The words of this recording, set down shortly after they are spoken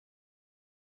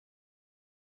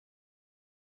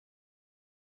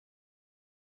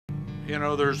You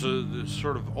know, there's this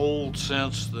sort of old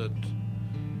sense that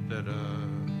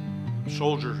a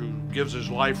soldier who gives his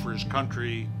life for his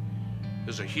country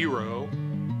is a hero,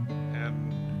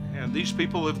 and these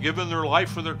people have given their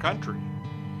life for their country.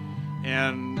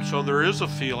 And so there is a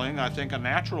feeling, I think a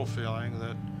natural feeling,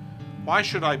 that why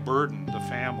should I burden the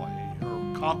family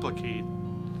or complicate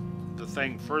the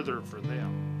thing further for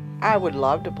them? I would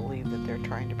love to believe that they're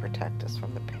trying to protect us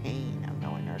from the pain of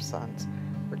knowing our sons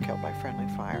were killed by friendly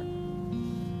fire.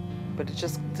 But it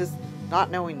just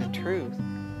not knowing the truth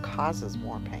causes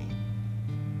more pain.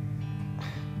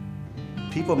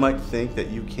 People might think that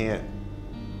you can't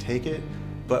take it,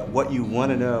 but what you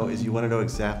want to know is you want to know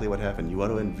exactly what happened. You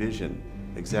want to envision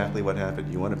exactly what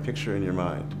happened. You want to picture in your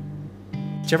mind.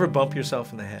 Did you ever bump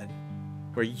yourself in the head?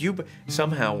 Where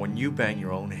somehow when you bang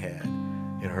your own head,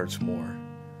 it hurts more.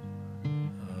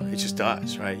 It just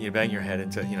does, right? You bang your head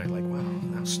into, like, wow,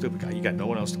 how stupid guy. You got no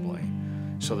one else to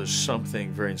blame. So there's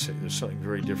something very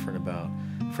different about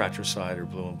fratricide or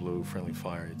blue and blue, friendly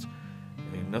fire.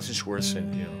 Nothing's worse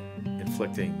than,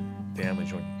 inflicting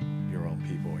damage on your own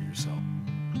people or yourself.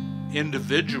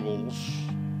 Individuals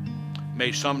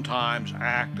may sometimes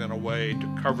act in a way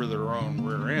to cover their own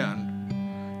rear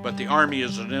end, but the Army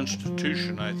as an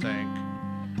institution, I think,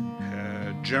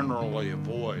 generally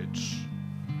avoids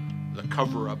the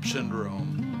cover-up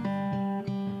syndrome.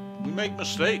 We make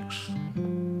mistakes,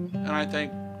 and I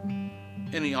think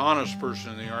any honest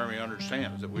person in the Army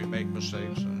understands that we make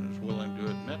mistakes and is willing to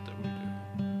admit that we